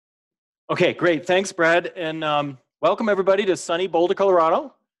Okay, great. Thanks, Brad. And welcome everybody to sunny Boulder,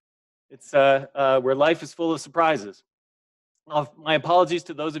 Colorado. It's where life is full of surprises. My apologies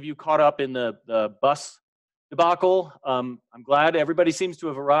to those of you caught up in the bus debacle. I'm glad everybody seems to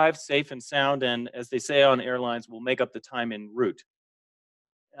have arrived safe and sound. And as they say on airlines, we'll make up the time en route.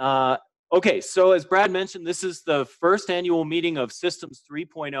 Okay, so as Brad mentioned, this is the first annual meeting of Systems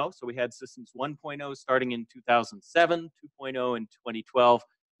 3.0. So we had Systems 1.0 starting in 2007, 2.0 in 2012.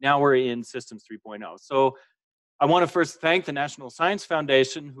 Now we're in Systems 3.0. So I want to first thank the National Science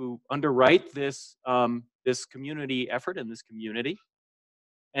Foundation who underwrite this, this community effort in this community.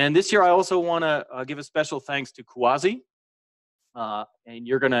 And this year I also want to give a special thanks to Quasi. And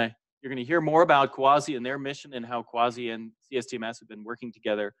you're gonna hear more about Quasi and their mission and how Quasi and CSDMS have been working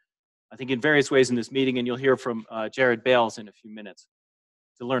together, I think, in various ways in this meeting. And you'll hear from Jared Bales in a few minutes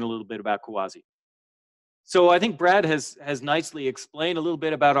to learn a little bit about Quasi. So I think Brad has nicely explained a little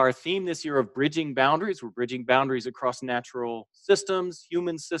bit about our theme this year of bridging boundaries. We're bridging boundaries across natural systems,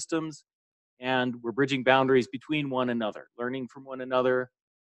 human systems, and we're bridging boundaries between one another, learning from one another,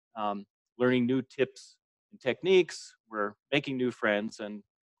 learning new tips and techniques. We're making new friends, and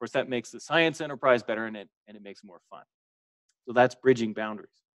of course that makes the science enterprise better, and it makes it more fun. So that's bridging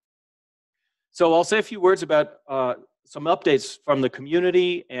boundaries. So I'll say a few words about some updates from the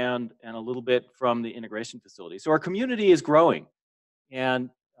community and a little bit from the integration facility. So our community is growing.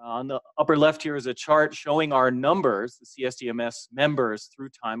 And on the upper left here is a chart showing our numbers, the CSDMS members through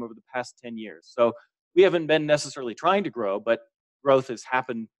time over the past 10 years. So we haven't been necessarily trying to grow, but growth has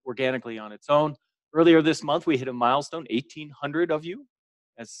happened organically on its own. Earlier this month, we hit a milestone, 1,800 of you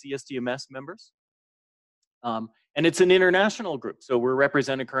as CSDMS members. And it's an international group. So we're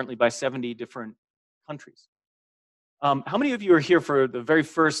represented currently by 70 different countries. How many of you are here for the very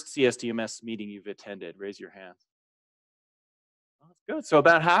first CSDMS meeting you've attended? Raise your hands. Oh, that's good. So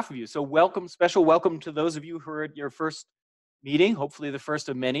about half of you. So welcome, special welcome to those of you who are at your first meeting, hopefully the first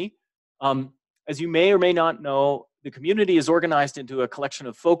of many. As you may or may not know, the community is organized into a collection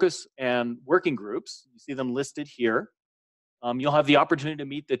of focus and working groups. You see them listed here. You'll have the opportunity to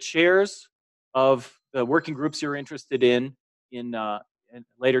meet the chairs of the working groups you're interested in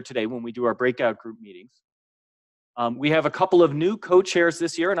later today when we do our breakout group meetings. We have a couple of new co-chairs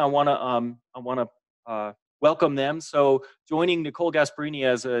this year, and I want to welcome them. So joining Nicole Gasparini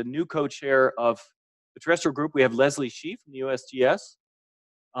as a new co-chair of the terrestrial group, we have Leslie Shee from the USGS.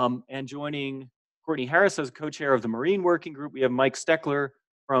 And joining Courtney Harris as co-chair of the Marine Working Group, we have Mike Steckler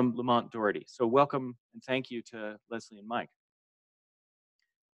from Lamont Doherty. So welcome and thank you to Leslie and Mike.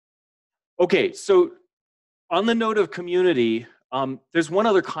 Okay, so on the note of community, there's one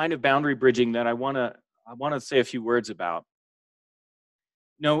other kind of boundary bridging that I want to say a few words about.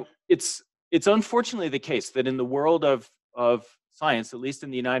 No, it's unfortunately the case that in the world of science, at least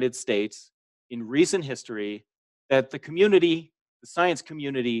in the United States, in recent history, that the community, the science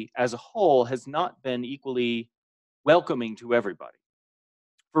community as a whole, has not been equally welcoming to everybody,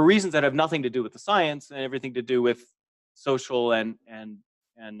 for reasons that have nothing to do with the science and everything to do with social and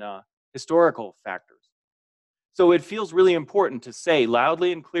historical factors. So it feels really important to say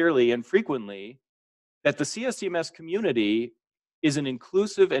loudly and clearly and frequently that the CSDMS community is an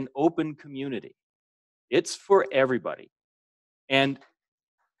inclusive and open community. It's for everybody. And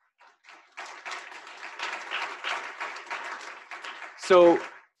so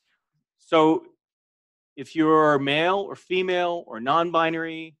if you're male or female or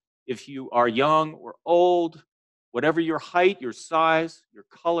non-binary, if you are young or old, whatever your height, your size, your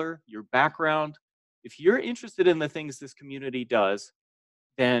color, your background, if you're interested in the things this community does,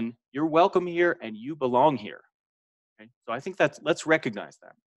 then you're welcome here and you belong here. Okay? So I think let's recognize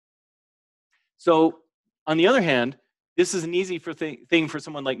that. So on the other hand, this is an easy thing for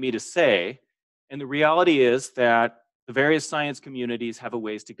someone like me to say, and the reality is that the various science communities have a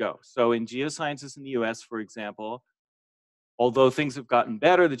ways to go. So in geosciences in the US, for example, although things have gotten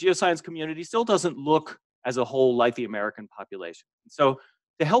better, the geoscience community still doesn't look as a whole like the American population. So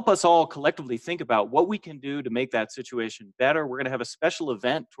to help us all collectively think about what we can do to make that situation better, we're going to have a special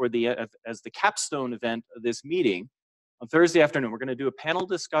event toward the as the capstone event of this meeting on Thursday afternoon. We're going to do a panel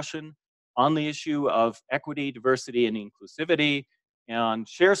discussion on the issue of equity, diversity, and inclusivity, and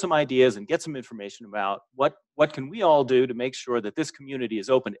share some ideas and get some information about what can we all do to make sure that this community is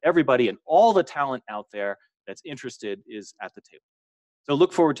open to everybody, and all the talent out there that's interested is at the table. So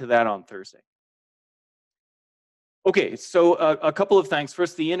look forward to that on Thursday. Okay, so a couple of thanks.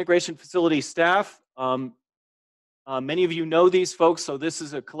 First, the integration facility staff. Many of you know these folks, so this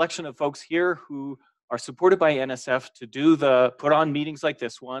is a collection of folks here who are supported by NSF to put on meetings like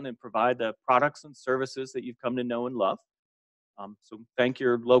this one and provide the products and services that you've come to know and love. So thank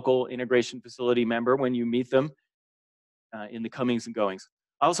your local integration facility member when you meet them in the comings and goings.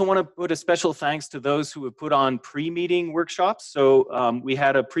 I also want to put a special thanks to those who have put on pre-meeting workshops. So we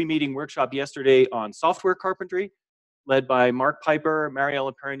had a pre-meeting workshop yesterday on software carpentry, led by Mark Piper,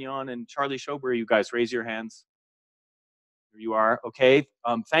 Mariella Perignon, and Charlie Schober. You guys raise your hands. Here you are. Okay.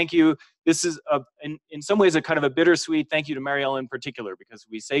 Thank you. This is, in some ways, a kind of a bittersweet thank you to Mariella in particular, because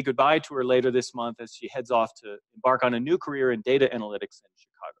we say goodbye to her later this month as she heads off to embark on a new career in data analytics in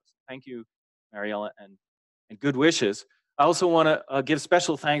Chicago. So thank you, Mariella, and good wishes. I also want to give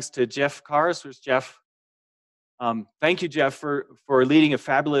special thanks to Jeff Kars. Where's Jeff? Thank you, Jeff, for leading a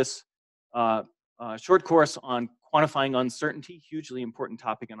fabulous short course on quantifying uncertainty, hugely important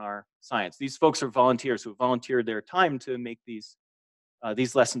topic in our science. These folks are volunteers who have volunteered their time to make these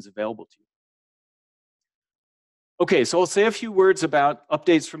lessons available to you. Okay, so I'll say a few words about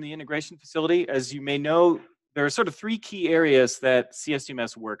updates from the integration facility. As you may know, there are sort of three key areas that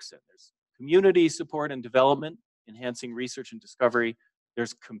CSDMS works in. There's community support and development, enhancing research and discovery.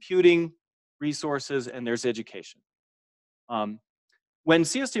 There's computing resources, and there's education. When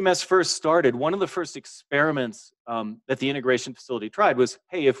CSDMS first started, one of the first experiments that the integration facility tried was,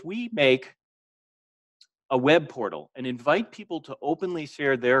 hey, if we make a web portal and invite people to openly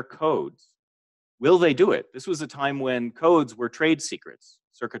share their codes, will they do it? This was a time when codes were trade secrets,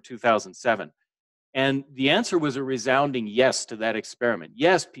 circa 2007. And the answer was a resounding yes to that experiment.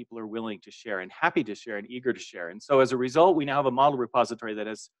 Yes, people are willing to share and happy to share and eager to share. And so as a result, we now have a model repository that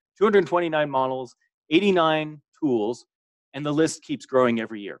has 229 models, 89 tools, and the list keeps growing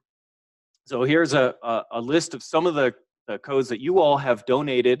every year. So here's a list of some of the codes that you all have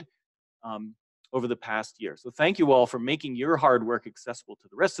donated over the past year. So thank you all for making your hard work accessible to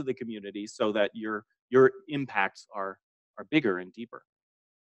the rest of the community so that your impacts are bigger and deeper.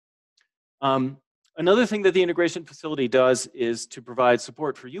 Another thing that the integration facility does is to provide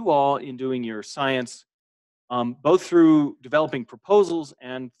support for you all in doing your science, both through developing proposals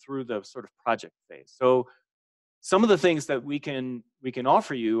and through the sort of project phase. So some of the things that we can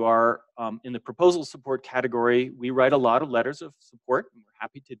offer you are in the proposal support category. We write a lot of letters of support, and we're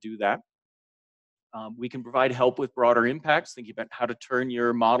happy to do that. We can provide help with broader impacts, thinking about how to turn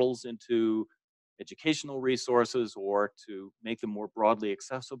your models into educational resources or to make them more broadly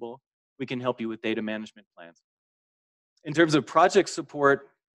accessible. We can help you with data management plans. In terms of project support,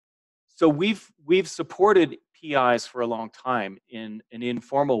 so we've supported PIs for a long time in an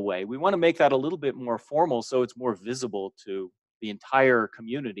informal way. We want to make that a little bit more formal so it's more visible to the entire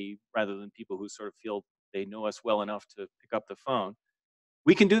community rather than people who sort of feel they know us well enough to pick up the phone.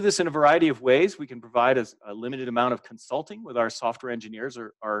 We can do this in a variety of ways. We can provide a limited amount of consulting with our software engineers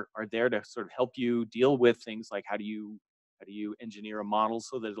are there to sort of help you deal with things like how do you engineer a model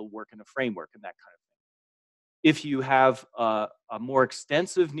so that it'll work in a framework and that kind of thing. If you have a more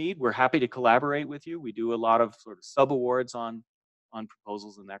extensive need, we're happy to collaborate with you. We do a lot of sort of sub-awards on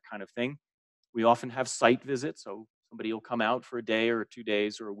proposals and that kind of thing. We often have site visits, so somebody will come out for a day or 2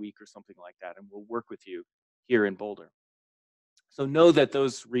 days or a week or something like that, and we'll work with you here in Boulder. So know that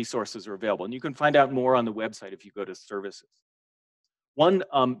those resources are available, and you can find out more on the website if you go to services. One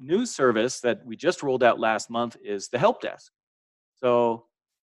new service that we just rolled out last month is the help desk. So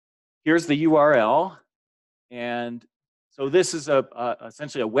here's the URL. And so this is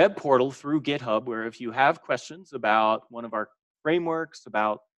essentially a web portal through GitHub where if you have questions about one of our frameworks,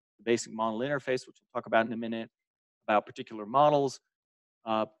 about the basic model interface, which we'll talk about in a minute, about particular models,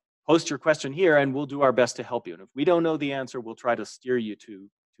 post your question here and we'll do our best to help you. And if we don't know the answer, we'll try to steer you to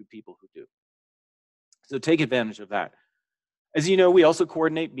people who do. So take advantage of that. As you know, we also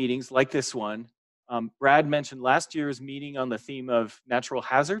coordinate meetings like this one. Brad mentioned last year's meeting on the theme of natural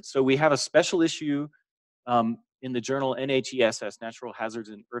hazards. So we have a special issue in the journal NHESS, Natural Hazards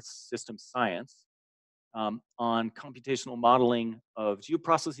in Earth System Science, on computational modeling of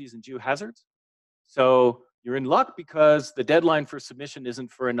geoprocesses and geohazards. So you're in luck because the deadline for submission isn't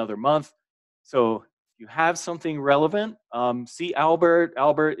for another month. So if you have something relevant, see Albert.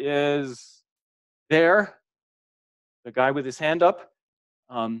 Albert is there, the guy with his hand up.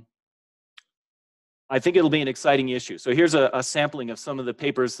 I think it'll be an exciting issue. So here's a sampling of some of the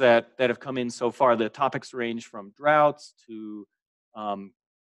papers that have come in so far. The topics range from droughts to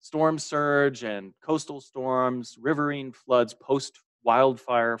storm surge and coastal storms, riverine floods,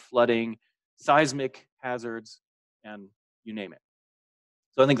 post-wildfire flooding, seismic hazards, and you name it.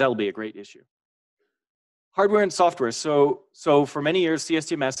 So I think that'll be a great issue. Hardware and software. So for many years,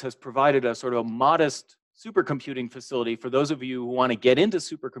 CSDMS has provided a sort of modest supercomputing facility for those of you who want to get into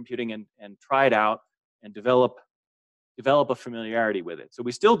supercomputing and try it out and develop a familiarity with it. So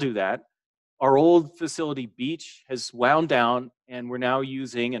we still do that, Our old facility Beach has wound down, and we're now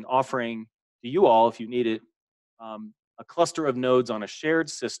using and offering to you all, if you need it, a cluster of nodes on a shared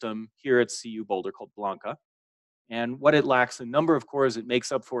system here at CU Boulder called Blanca. And what it lacks, a number of cores it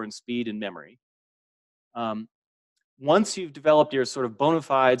makes up for in speed and memory. Um, Once you've developed your sort of bona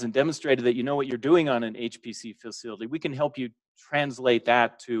fides and demonstrated that you know what you're doing on an HPC facility, we can help you translate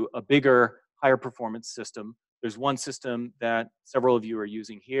that to a bigger, higher performance system. There's one system that several of you are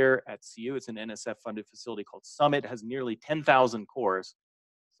using here at CU. It's an NSF funded facility called Summit. It has nearly 10,000 cores.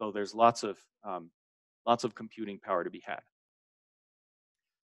 So there's lots of computing power to be had.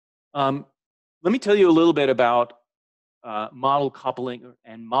 Let me tell you a little bit about model coupling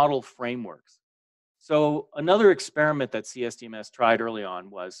and model frameworks. So another experiment that CSDMS tried early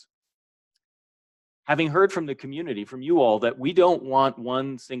on was, having heard from the community, from you all, that we don't want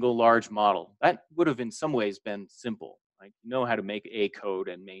one single large model. That would have in some ways been simple, right? You know how to make a code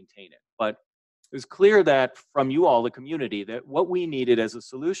and maintain it. But it was clear that from you all, the community, that what we needed as a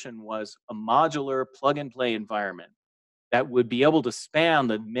solution was a modular plug and play environment that would be able to span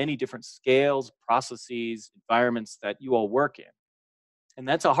the many different scales, processes, environments that you all work in. And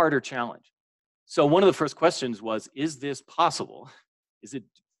that's a harder challenge. So one of the first questions was, is this possible? Is it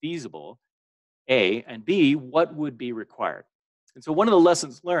feasible? A, and B, what would be required? And so one of the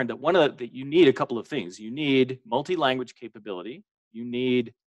lessons learned that you need a couple of things. You need multi-language capability. You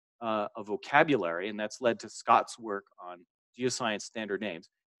need a vocabulary, and that's led to Scott's work on geoscience standard names.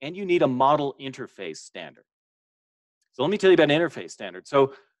 And you need a model interface standard. So let me tell you about an interface standard.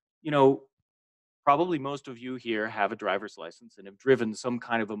 So, probably most of you here have a driver's license and have driven some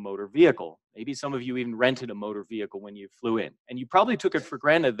kind of a motor vehicle. Maybe some of you even rented a motor vehicle when you flew in. And you probably took it for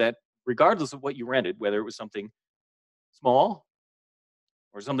granted that regardless of what you rented, whether it was something small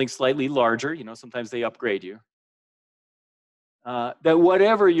or something slightly larger, sometimes they upgrade you, that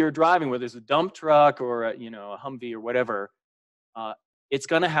whatever you're driving, whether it's a dump truck or a Humvee or whatever, it's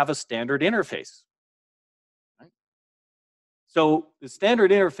going to have a standard interface. So the standard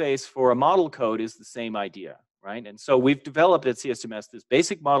interface for a model code is the same idea, right? And so we've developed at CSDMS this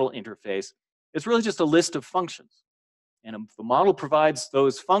basic model interface. It's really just a list of functions. And if the model provides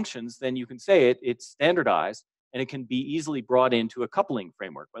those functions, then you can say it's standardized, and it can be easily brought into a coupling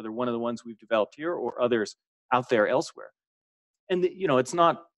framework, whether one of the ones we've developed here or others out there elsewhere. And it's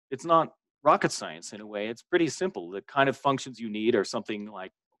not rocket science in a way. It's pretty simple. The kind of functions you need are something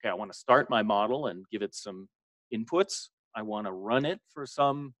like, okay, I want to start my model and give it some inputs. I want to run it for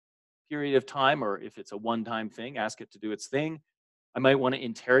some period of time, or if it's a one-time thing, ask it to do its thing. I might want to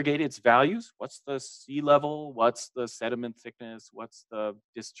interrogate its values. What's the sea level? What's the sediment thickness? What's the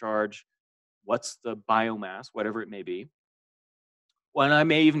discharge? What's the biomass? Whatever it may be. Well, and I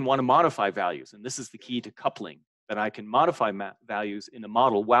may even want to modify values. And this is the key to coupling, that I can modify values in the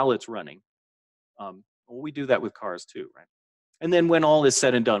model while it's running. We do that with cars too, right? And then when all is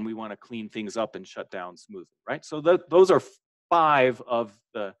said and done, we want to clean things up and shut down smoothly, right? So those are 5 of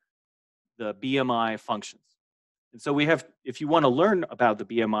the BMI functions. And so we have, if you want to learn about the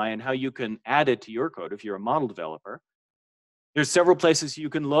BMI and how you can add it to your code, if you're a model developer, there's several places you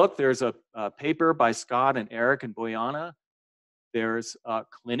can look. There's a paper by Scott and Eric and Boyana. There's a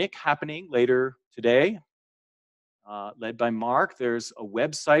clinic happening later today, led by Mark. There's a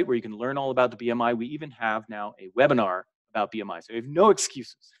website where you can learn all about the BMI. We even have now a webinar about BMI. So you have no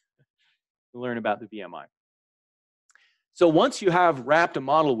excuses to learn about the BMI. So once you have wrapped a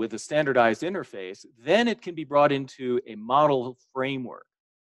model with a standardized interface, then it can be brought into a model framework.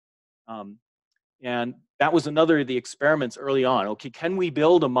 And that was another of the experiments early on. Okay, can we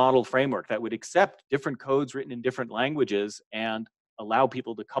build a model framework that would accept different codes written in different languages and allow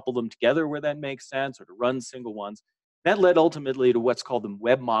people to couple them together where that makes sense, or to run single ones? That led ultimately to what's called the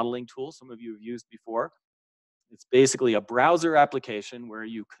web modeling tool. Some of you have used before. It's basically a browser application where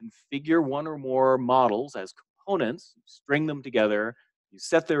you configure one or more models as components, you string them together, you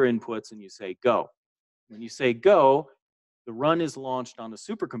set their inputs, and you say go. When you say go, the run is launched on the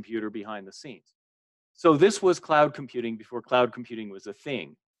supercomputer behind the scenes. So this was cloud computing before cloud computing was a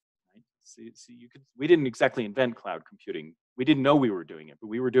thing. Right? So we didn't exactly invent cloud computing. We didn't know we were doing it, but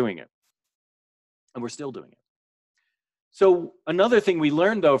we were doing it. And we're still doing it. So another thing we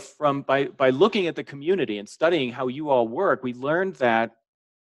learned, though, by looking at the community and studying how you all work, we learned that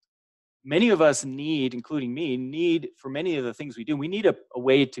many of us need, including me, for many of the things we do, we need a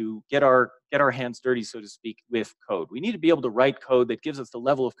way to get our hands dirty, so to speak, with code. We need to be able to write code that gives us the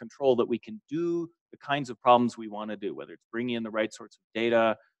level of control that we can do the kinds of problems we want to do, whether it's bringing in the right sorts of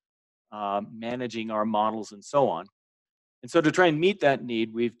data, managing our models, and so on. And so to try and meet that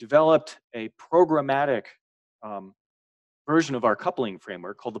need, we've developed a programmatic version of our coupling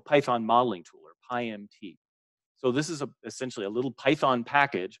framework called the Python modeling tool, or PyMT. So this is essentially a little Python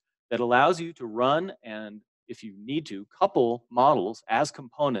package that allows you to run and, if you need to, couple models as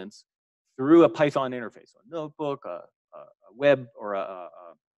components through a Python interface, a notebook, a web, or a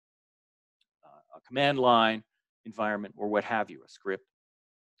command line environment, or what have you, a script.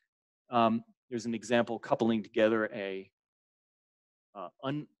 Here's an example coupling together a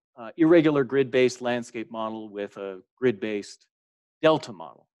irregular grid-based landscape model with a grid-based delta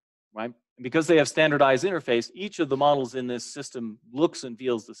model, right? And because they have standardized interface, each of the models in this system looks and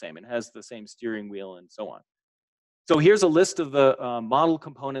feels the same and has the same steering wheel and so on. So here's a list of the model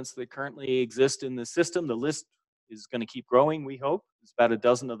components that currently exist in the system. The list is going to keep growing, we hope. There's about a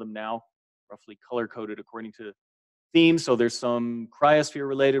dozen of them now, roughly color-coded according to themes. So there's some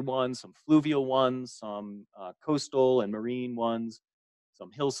cryosphere-related ones, some fluvial ones, some coastal and marine ones,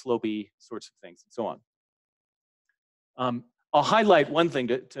 some hill slopey sorts of things, and so on. I'll highlight one thing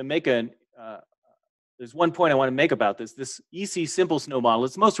to make there's one point I want to make about this. This EC Simple Snow model,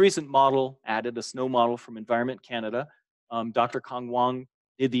 it's the most recent model, added a snow model from Environment Canada. Dr. Kong Wang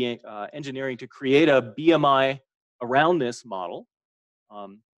did the engineering to create a BMI around this model.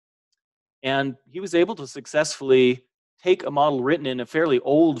 And he was able to successfully take a model written in a fairly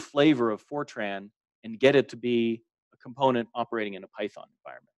old flavor of Fortran and get it to be a component operating in a Python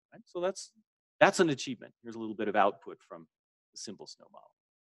environment. Right? So that's an achievement. Here's a little bit of output from the Simple Snow model.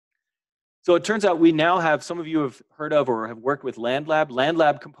 So it turns out we now have, some of you have heard of or have worked with LandLab.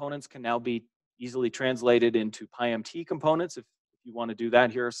 LandLab components can now be easily translated into PyMT components. If you want to do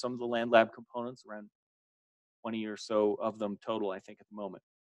that, here are some of the LandLab components, around 20 or so of them total, I think, at the moment.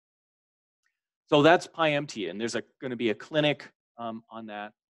 So that's PyMT, and there's going to be a clinic on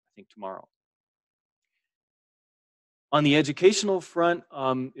that, I think, tomorrow. On the educational front,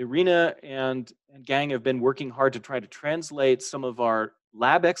 Irina and gang have been working hard to try to translate some of our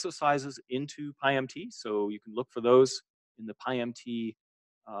lab exercises into PyMT. So you can look for those in the PyMT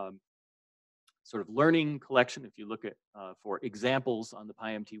sort of learning collection. If you look at for examples on the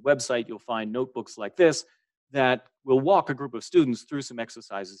PyMT website, you'll find notebooks like this that will walk a group of students through some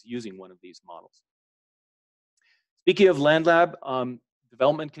exercises using one of these models. Speaking of LandLab,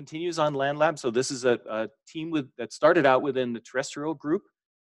 development continues on LandLab. So this is a team that started out within the terrestrial group,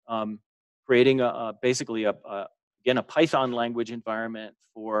 creating basically again, a Python language environment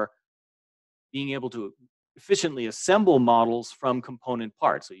for being able to efficiently assemble models from component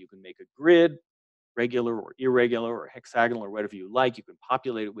parts. So you can make a grid, regular or irregular or hexagonal or whatever you like. You can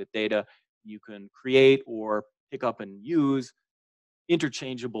populate it with data. You can create or pick up and use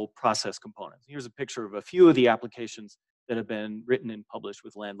interchangeable process components. Here's a picture of a few of the applications that have been written and published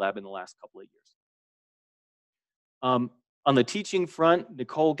with LandLab in the last couple of years. On the teaching front,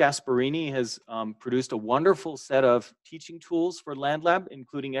 Nicole Gasparini has produced a wonderful set of teaching tools for LandLab,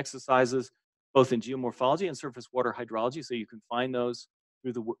 including exercises both in geomorphology and surface water hydrology. So you can find those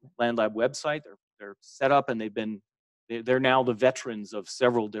through the LandLab website. They're set up, and they're now the veterans of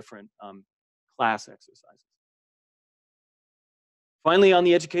several different class exercises. Finally, on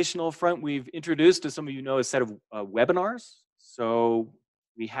the educational front, we've introduced, as some of you know, a set of webinars. So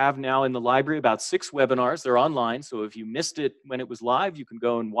we have now in the library about 6 webinars. They're online, so if you missed it when it was live, you can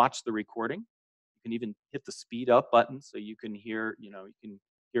go and watch the recording. You can even hit the speed up button so you can hear,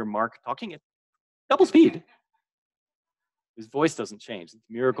 Mark talking at double speed. His voice doesn't change. It's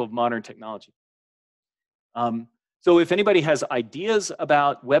a miracle of modern technology. So if anybody has ideas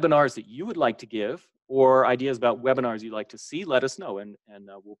about webinars that you would like to give, or ideas about webinars you'd like to see, let us know, and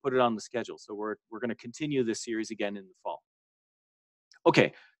we'll put it on the schedule. So we're going to continue this series again in the fall.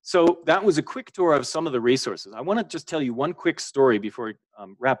 Okay, so that was a quick tour of some of the resources. I want to just tell you one quick story before we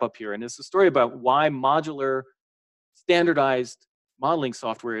wrap up here, and it's a story about why modular, standardized modeling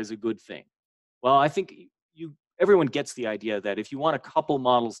software is a good thing. Well, I think everyone gets the idea that if you want to couple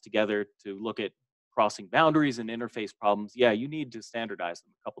models together to look at crossing boundaries and interface problems, yeah, you need to standardize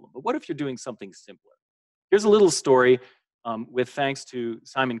them, couple them. But what if you're doing something simpler? Here's a little story with thanks to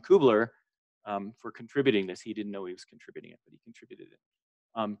Simon Kubler for contributing this. He didn't know he was contributing it, but he contributed it.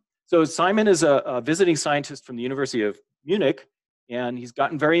 So Simon is a visiting scientist from the University of Munich, and he's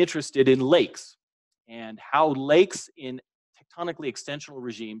gotten very interested in lakes and how lakes in tectonically extensional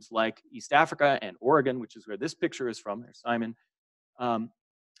regimes like East Africa and Oregon, which is where this picture is from, there's Simon,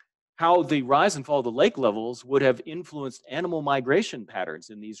 how the rise and fall of the lake levels would have influenced animal migration patterns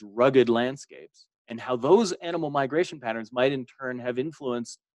in these rugged landscapes, and how those animal migration patterns might in turn have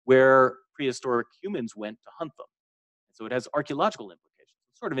influenced where prehistoric humans went to hunt them. And so it has archaeological implications.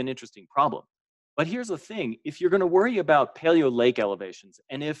 It's sort of an interesting problem. But here's the thing, if you're going to worry about paleo lake elevations,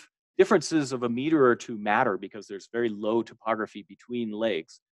 and if differences of a meter or two matter because there's very low topography between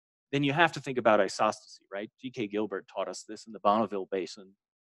lakes, then you have to think about isostasy, right? G.K. Gilbert taught us this in the Bonneville Basin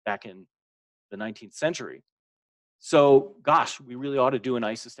back in the 19th century. So, gosh, we really ought to do an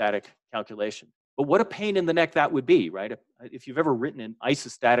isostatic calculation. But what a pain in the neck that would be, right? If you've ever written an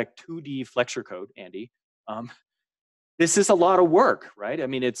isostatic 2D flexure code, Andy, um, this is a lot of work, right? I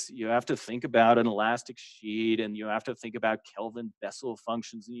mean, you have to think about an elastic sheet, and you have to think about Kelvin Bessel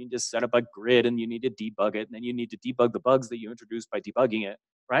functions, and you need to set up a grid, and you need to debug it, and then you need to debug the bugs that you introduced by debugging it,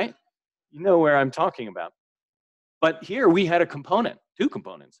 right? You know where I'm talking about. But here we had a component, 2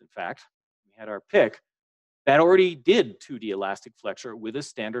 components, in fact. We had our pick that already did 2D elastic flexure with a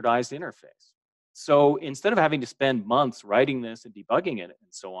standardized interface. So instead of having to spend months writing this and debugging it and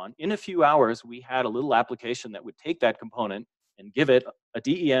so on, in a few hours, we had a little application that would take that component and give it a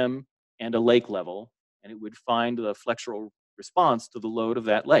DEM and a lake level, and it would find the flexural response to the load of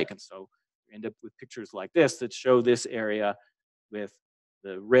that lake. And so we end up with pictures like this that show this area with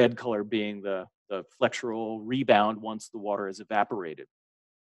the red color being the flexural rebound once the water is evaporated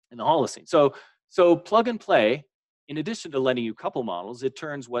in the Holocene. So plug and play, in addition to letting you couple models, it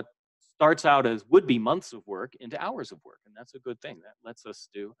turns what starts out as would be months of work into hours of work. And that's a good thing. That lets us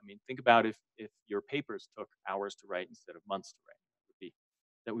do, I mean, think about if your papers took hours to write instead of months to write.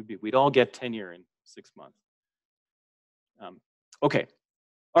 We'd all get tenure in 6 months. Okay.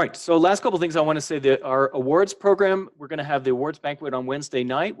 All right, so last couple things I want to say that our awards program, we're going to have the awards banquet on Wednesday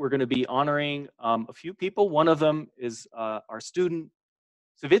night. We're going to be honoring a few people. One of them is our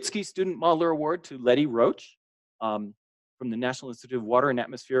Savitsky Student Modeler Award to Letty Roach from the National Institute of Water and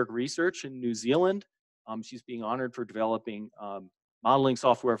Atmospheric Research in New Zealand. She's being honored for developing modeling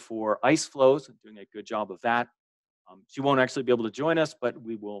software for ice flows and doing a good job of that. She won't actually be able to join us, but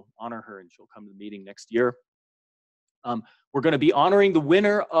we will honor her and she'll come to the meeting next year. We're going to be honoring the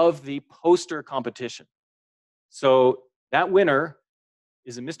winner of the poster competition. So that winner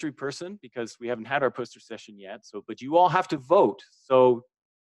is a mystery person because we haven't had our poster session yet. But you all have to vote. So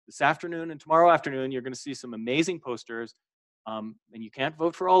this afternoon and tomorrow afternoon, you're going to see some amazing posters. And you can't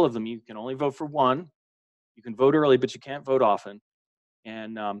vote for all of them. You can only vote for one. You can vote early, but you can't vote often.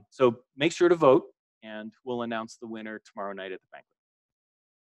 And so make sure to vote, and we'll announce the winner tomorrow night at the banquet.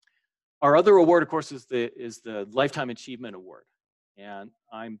 Our other award, of course, is the Lifetime Achievement Award. And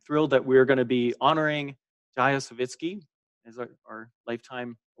I'm thrilled that we're going to be honoring Jaya Savitsky as our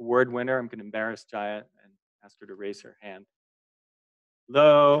Lifetime Award winner. I'm going to embarrass Jaya and ask her to raise her hand.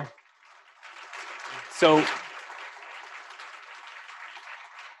 Hello. So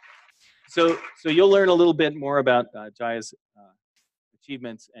you'll learn a little bit more about Jaya's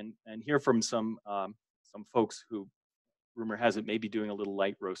achievements and hear from some folks who, rumor has it, may be doing a little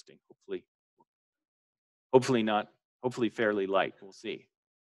light roasting. Hopefully fairly light. We'll see.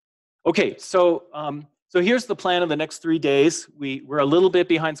 Okay, so here's the plan of the next 3 days. We're a little bit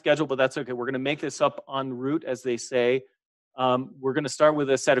behind schedule, but that's okay. We're going to make this up en route, as they say. We're going to start with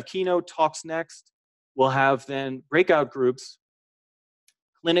a set of keynote talks next. We'll have then breakout groups,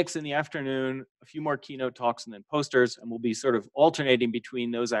 clinics in the afternoon, a few more keynote talks, and then posters, and we'll be sort of alternating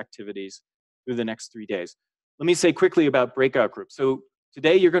between those activities through the next 3 days. Let me say quickly about breakout groups. So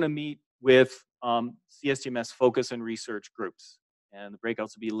today you're going to meet with CSDMS focus and research groups, and the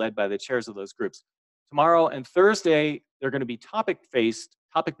breakouts will be led by the chairs of those groups. Tomorrow and Thursday, they're going to be topic-based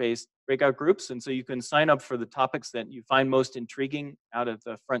breakout groups, and so you can sign up for the topics that you find most intriguing out of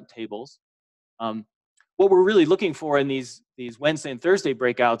the front tables. What we're really looking for in these Wednesday and Thursday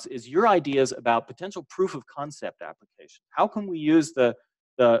breakouts is your ideas about potential proof of concept application. How can we use the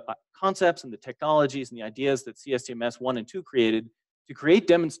concepts and the technologies and the ideas that CSDMS 1 and 2 created to create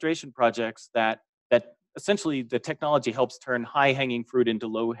demonstration projects that essentially the technology helps turn high-hanging fruit into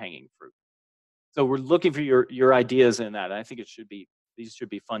low-hanging fruit. So we're looking for your ideas in that. I think these should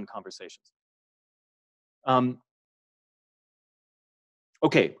be fun conversations.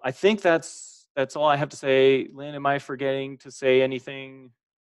 Okay, I think that's all I have to say. Lynn, am I forgetting to say anything?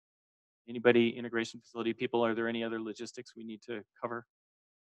 Anybody, integration facility people, are there any other logistics we need to cover?